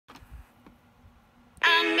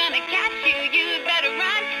gonna catch you, you better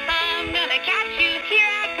run. I'm gonna catch you, here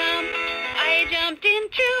I come. I jumped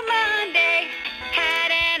into Monday,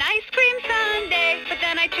 had an ice cream sundae, but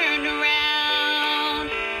then I turned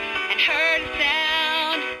around and heard a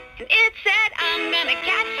sound, and it said, I'm gonna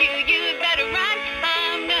catch you, you better run.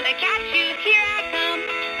 I'm gonna catch you, here I come.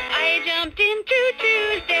 I jumped into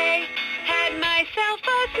Tuesday, had myself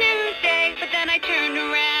a snooze day, but then I turned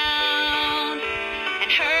around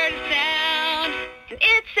and heard a sound, and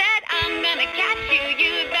it said, I'm gonna catch you,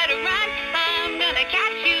 you better run. I'm gonna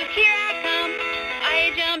catch you, here I come.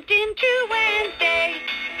 I jumped into Wednesday,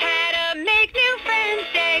 had a make new friends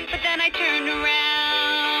day, but then I turned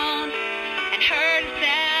around and heard a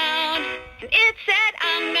sound, and it said,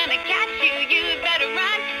 I'm gonna catch you, you better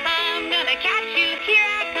run. I'm gonna catch you, here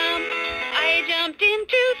I come. I jumped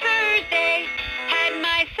into Thursday, had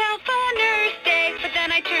myself a nurse day, but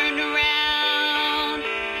then I turned around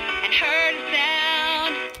and heard a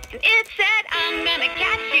sound, and it said, I'm gonna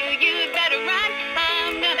catch you, you better run.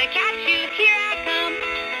 I'm gonna catch you, here I come.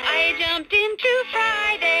 I jumped into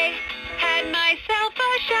Friday, had myself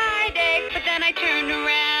a shy day, but then I turned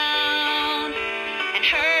around and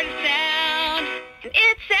heard a sound, and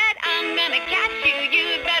it said, I'm gonna catch you,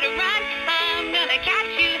 you better run. I'm gonna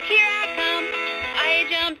catch you, here I come. I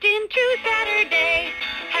jumped into Saturday,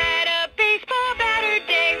 had a baseball batter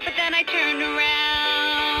day, but then I turned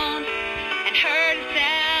around and heard a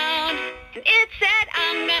sound, and it said,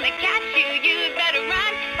 I'm gonna catch you, you better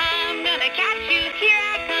run. I'm gonna catch you, here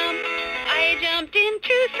I come. I jumped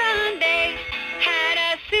into Sunday, had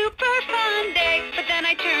a super fun day, but then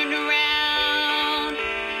I turned around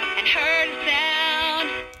and heard a sound,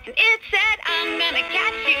 and it said, I'm gonna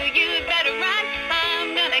catch you, you better run.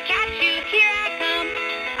 I'm gonna catch you, here I come.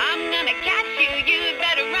 I'm gonna catch you, you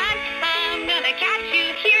better run. I'm gonna catch you,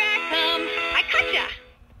 here I come. I caught ya!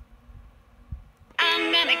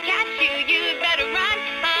 I'm gonna catch you, you better run.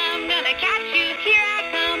 I'm gonna catch you, here I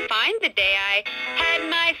come. Find the day I had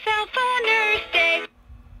myself a nurse day.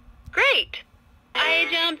 Great! I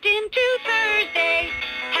jumped into Thursday,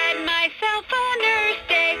 had myself a nurse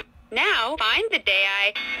day. Now find the day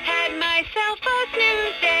I had myself a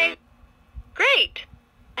snooze day. Great!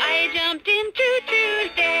 I jumped into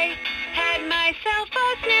Tuesday, had myself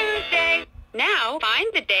a snooze day. Now find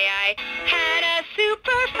the day I had a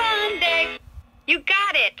super fun day. You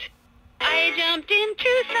got it! I jumped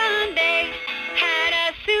into Sunday, had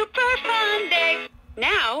a super fun day.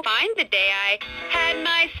 Now find the day I had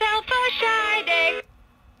myself a shy day.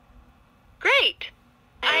 Great!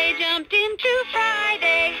 I jumped into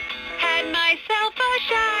Friday, had myself a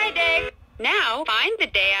shy day. Now find the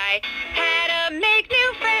day I had a make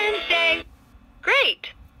new friends day. Great!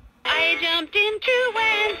 I jumped into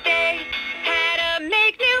Wednesday, had a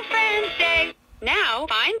make new friends day. Now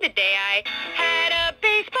find the day I had a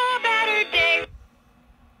baseball batter day.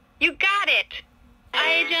 You got it!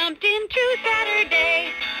 I jumped into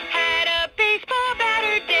Saturday, had a baseball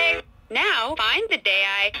batter day. Now find the day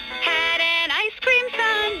I had an ice cream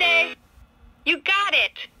sundae. You got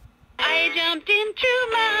it! I jumped into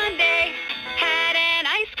Monday, had an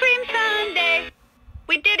ice cream sundae.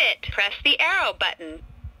 We did it! Press the arrow button.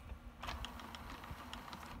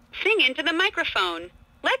 Sing into the microphone.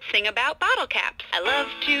 Let's sing about bottle caps. I love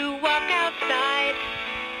to walk outside.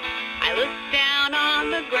 I look down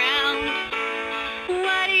on the ground.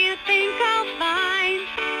 What do you think I'll find?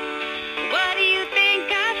 What do you think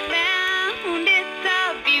I found? It's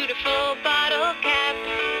a beautiful bottle cap.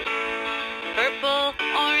 Purple,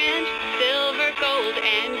 orange, silver, gold,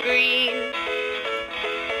 and green.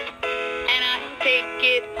 And I take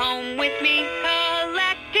it home with me,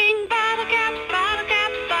 collecting bottle caps, bottle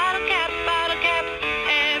caps, bottle caps, bottle caps.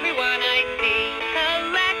 Everyone I see,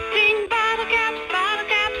 collecting bottle caps, bottle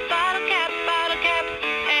caps, bottle caps, bottle caps.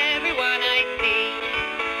 Everyone I see.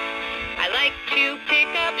 I like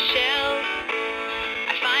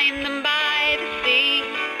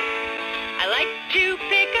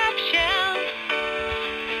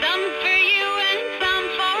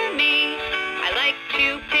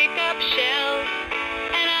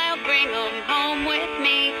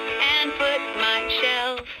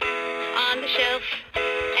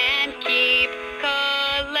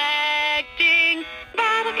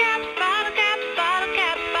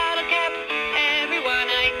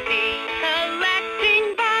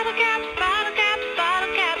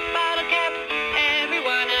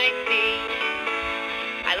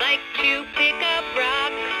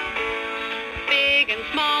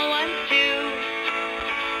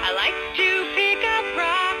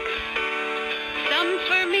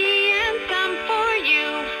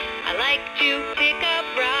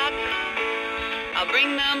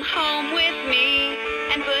come home with me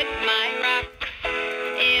and put my rocks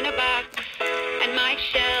in a box and my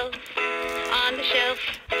shells on the shelf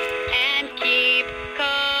and keep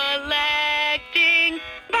collecting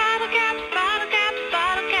bottle caps, bottle caps,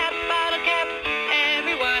 bottle caps, bottle caps.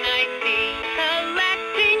 Everyone I see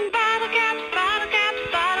collecting bottle caps, bottle caps,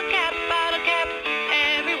 bottle caps, bottle caps.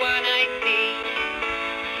 Everyone I see.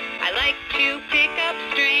 I like to pick up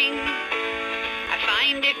string. I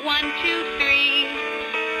find it 1, 2, 3.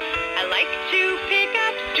 I like to pick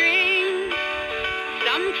up string.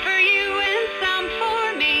 Some for you and some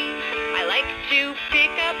for me. I like to pick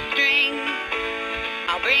up string.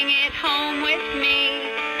 I'll bring it home with me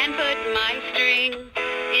and put my string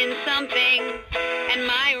in something and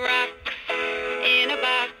my rocks in a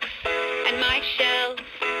box and my shells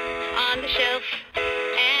on the shelf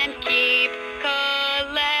and keep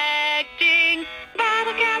collecting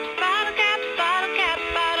bottle caps, bottle caps, bottle caps,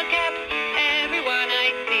 bottle caps. Everyone I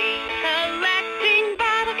see collecting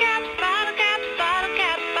bottle caps, bottle caps, bottle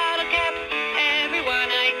caps, bottle caps. Everyone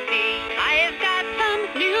I see. I have got some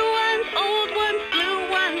new ones, old ones, blue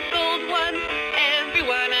ones, gold ones.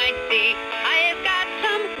 Everyone I see. I have got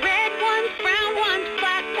some red ones, brown ones,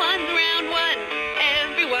 black ones, round ones.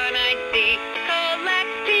 Everyone I see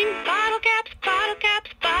collecting bottle caps, bottle caps,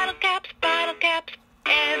 bottle caps, bottle caps.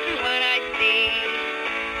 Everyone I see.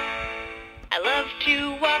 I love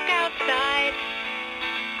to walk outside.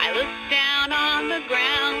 I look down on the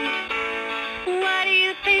ground. What do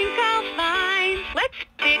you think I'll find? Let's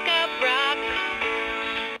pick up rocks.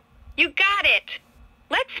 You got it.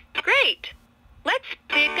 Great. Let's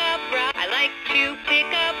pick up rocks. I like to pick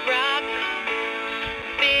up rocks.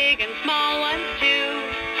 Big and small ones too.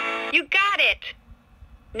 You got it.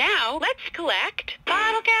 Now let's collect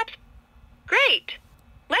bottle caps. Great.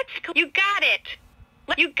 You got it.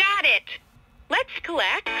 You got it. Let's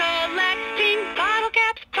collecting bottle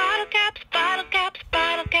caps, bottle caps, bottle caps,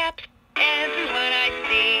 bottle caps. Everyone I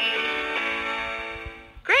see.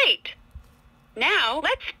 Great. Now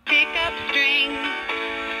let's pick up string.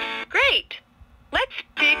 Great. Let's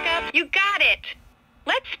pick up. You got it.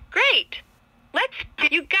 Great.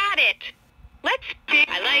 You got it.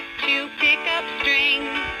 I like to pick up string.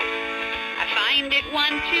 I find it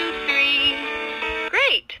 1, 2, 3.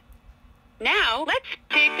 Great. Now let's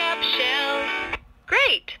pick up shells.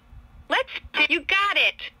 Great. You got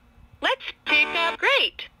it. Let's pick up.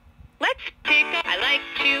 Great. I like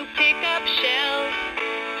to pick up shells.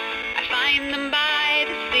 I find them by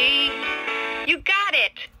the sea. You got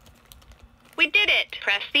it. We did it.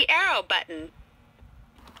 Press the arrow button.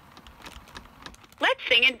 Let's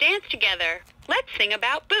sing and dance together. Let's sing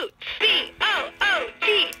about boots.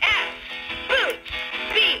 B-O-O-T-S. Boots.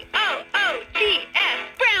 B-O-O-T-S.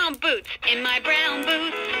 Brown boots. In my brown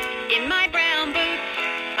boots. In my brown boots.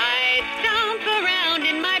 I stomp around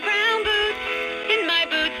in my brown boots. In my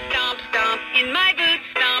boots. Stomp, stomp. In my boots.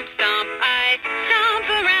 Stomp, stomp. I stomp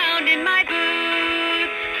around in my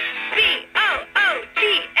boots.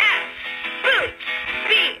 B-O-O-T-S. Boots.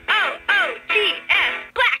 B-O-O-T-S.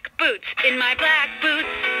 Black boots. In my black boots.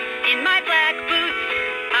 In my black boots.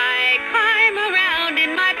 I climb around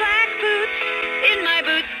in my black boots. In my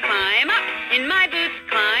boots. Climb up. In my boots.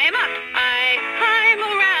 Climb up. I climb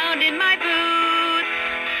around in my boots.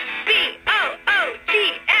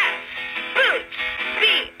 B-O-O-T-S. Boots.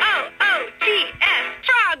 B-O-O-T-S.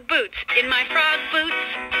 Frog boots. In my frog boots.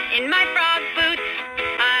 In my frog boots.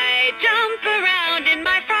 I jump around in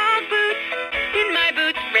my frog boots. In my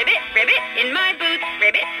boots. Ribbit, ribbit. In my boots.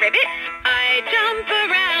 Ribbit, ribbit. I jump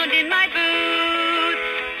around in my boots.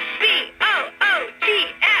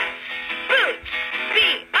 B-O-O-T-S. Boots.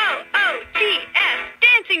 B-O-O-T-S.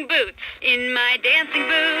 Dancing boots. In my dancing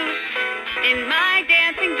boots. In my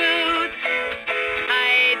dancing boots.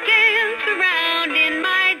 I dance around in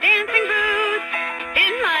my dancing boots.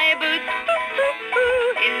 In my boots.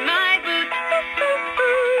 In my boots.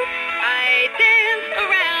 I dance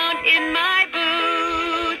around in my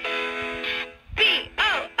boots.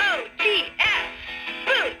 B-O-O-T-S.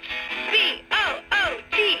 Boots.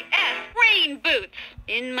 B-O-O-T-S. Rain boots.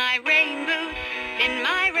 In my rain boots. In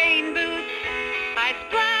my rain boots. I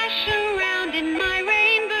splash around in my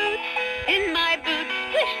rain boots. In my boots.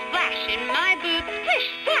 Splish, splash. In my boots. Splish,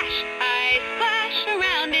 splash. I splash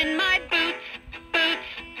around in my boots. Boots.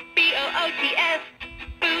 B-O-O-T-S.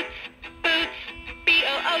 Boots. Boots.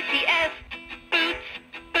 B-O-O-T-S. Boots.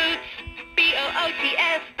 Boots.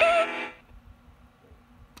 B-O-O-T-S. Boots.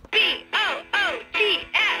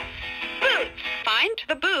 B-O-O-T-S. Boots. Find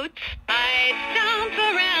the boots. I stomp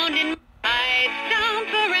around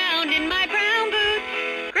in my brown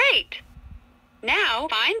boots. Great. Now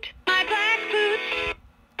find my black boots.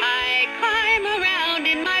 I climb around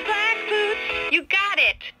in my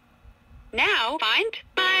Now find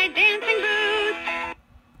my dancing boots.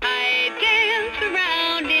 I dance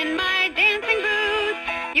around in my dancing boots.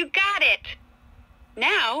 You got it.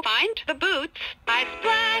 Now find the boots. I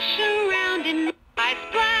splash around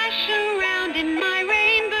in my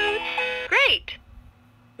rain boots. Great.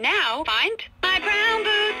 Now find my brown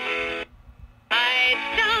boots. I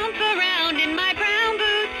stomp around in my brown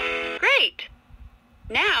boots. Great.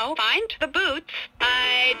 Now find the boots.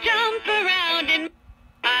 I jump around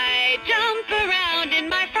in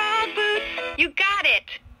my frog boots. You got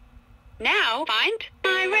it. Now find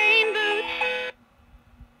my rain boots.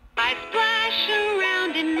 I splash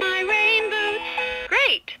around in my rain boots.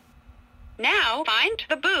 Great. Now find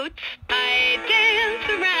the boots. I dance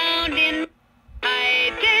around in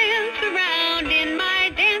my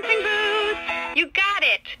dancing boots. You got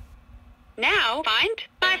it. Now find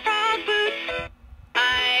my frog boots.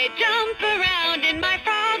 I jump around in my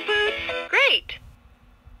frog boots. Great.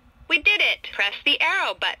 We did it. Press the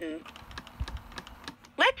arrow button.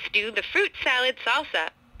 Let's do the fruit salad salsa.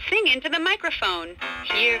 Sing into the microphone.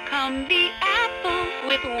 Here come the apples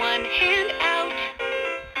with one hand out.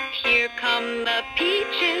 Here come the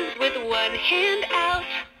peaches with one hand out.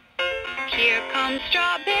 Here come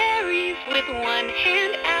strawberries with one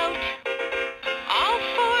hand out. All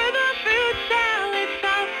for the fruit salad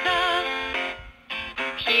salsa.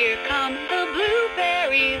 Here come the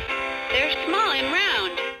blueberries. They're small and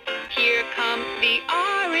round. Here come the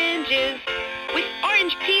oranges with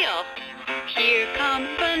orange peel. Here come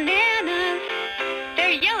bananas.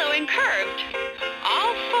 They're yellow and curved.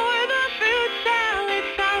 All for the fruit salad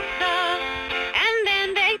salsa. And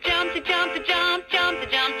then they jump into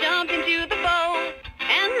the bowl.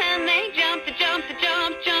 And then they jump into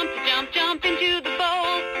the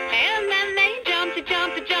bowl. And then they jump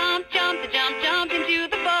into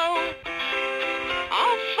the bowl.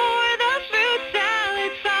 All for the fruit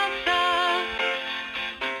salad salsa.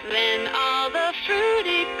 Then all the fruit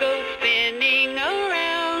it goes spinning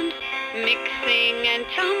around, mixing and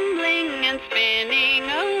tumbling and spinning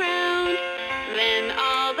around. Then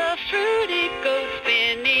all the fruit it goes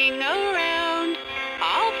spinning around,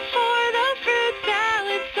 all for the fruit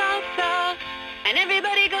salad salsa. And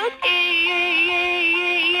everybody goes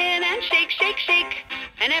in and shake, shake, shake.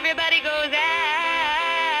 And everybody goes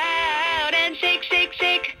out and shake, shake,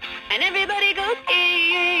 shake. And everybody goes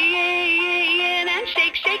in and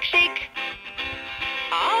shake, shake, shake.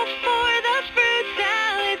 All for the fruit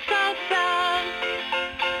salad salsa.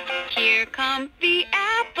 Here come the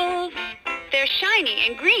apples. They're shiny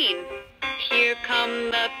and green. Here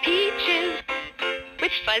come the peaches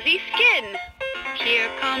with fuzzy skin. Here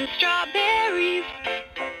come strawberries.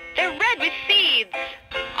 They're red with seeds.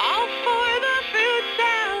 All for the fruit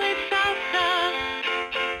salad salsa.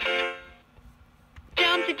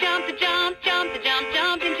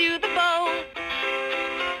 Jump into the bowl.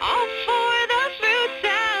 All for the fruit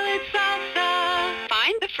salad salsa.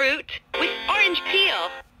 Find the fruit with orange peel.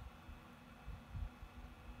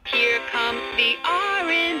 Here come the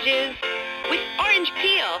oranges with orange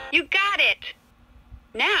peel. You got it.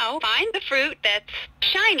 Now find the fruit that's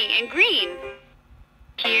shiny and green.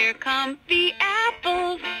 Here come the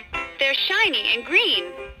apples. They're shiny and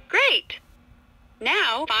green. Great.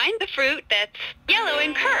 Now find the fruit that's yellow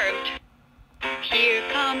and curved. Here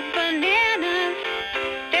come bananas.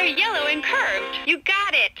 They're yellow and curved. You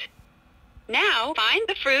got it. Now find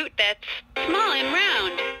the fruit that's small and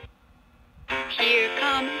round. Here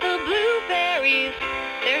come the blueberries.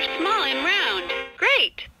 They're small and round.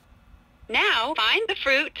 Great. Now find the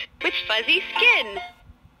fruit with fuzzy skin.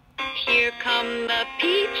 Here come the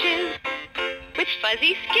peaches with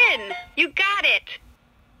fuzzy skin. You got it.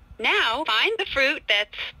 Now find the fruit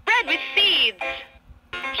that's red with seeds.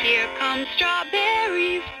 Here come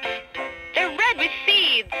strawberries. They're red with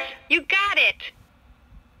seeds. You got it.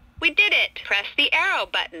 We did it. Press the arrow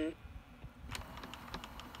button.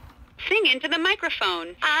 Sing into the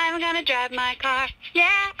microphone. I'm gonna drive my car.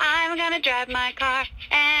 Yeah, I'm gonna drive my car.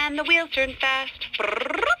 And the wheels turn fast.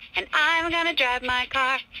 And I'm gonna drive my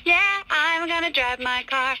car. Yeah, I'm gonna drive my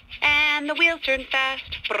car. And the wheels turn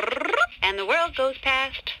fast. And the world goes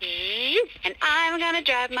past. And I'm gonna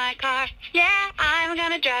drive my car. Yeah, I'm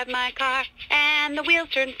gonna drive my car. And the wheels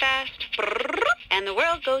turn fast. And the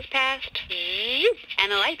world goes past.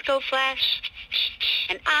 And the lights go flash.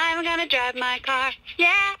 And I'm gonna drive my car.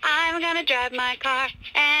 Yeah, I'm gonna drive my car.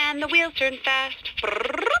 And the wheels turn fast.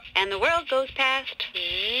 And the world goes past.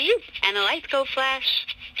 And the lights go flash.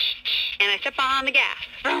 And I step on the gas.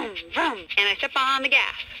 Vroom, vroom. And I step on the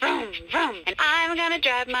gas. Vroom, vroom. And I'm gonna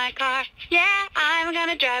drive my car. Yeah, I'm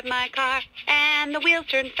gonna drive my car. And the wheels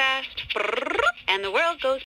turn fast. And the world goes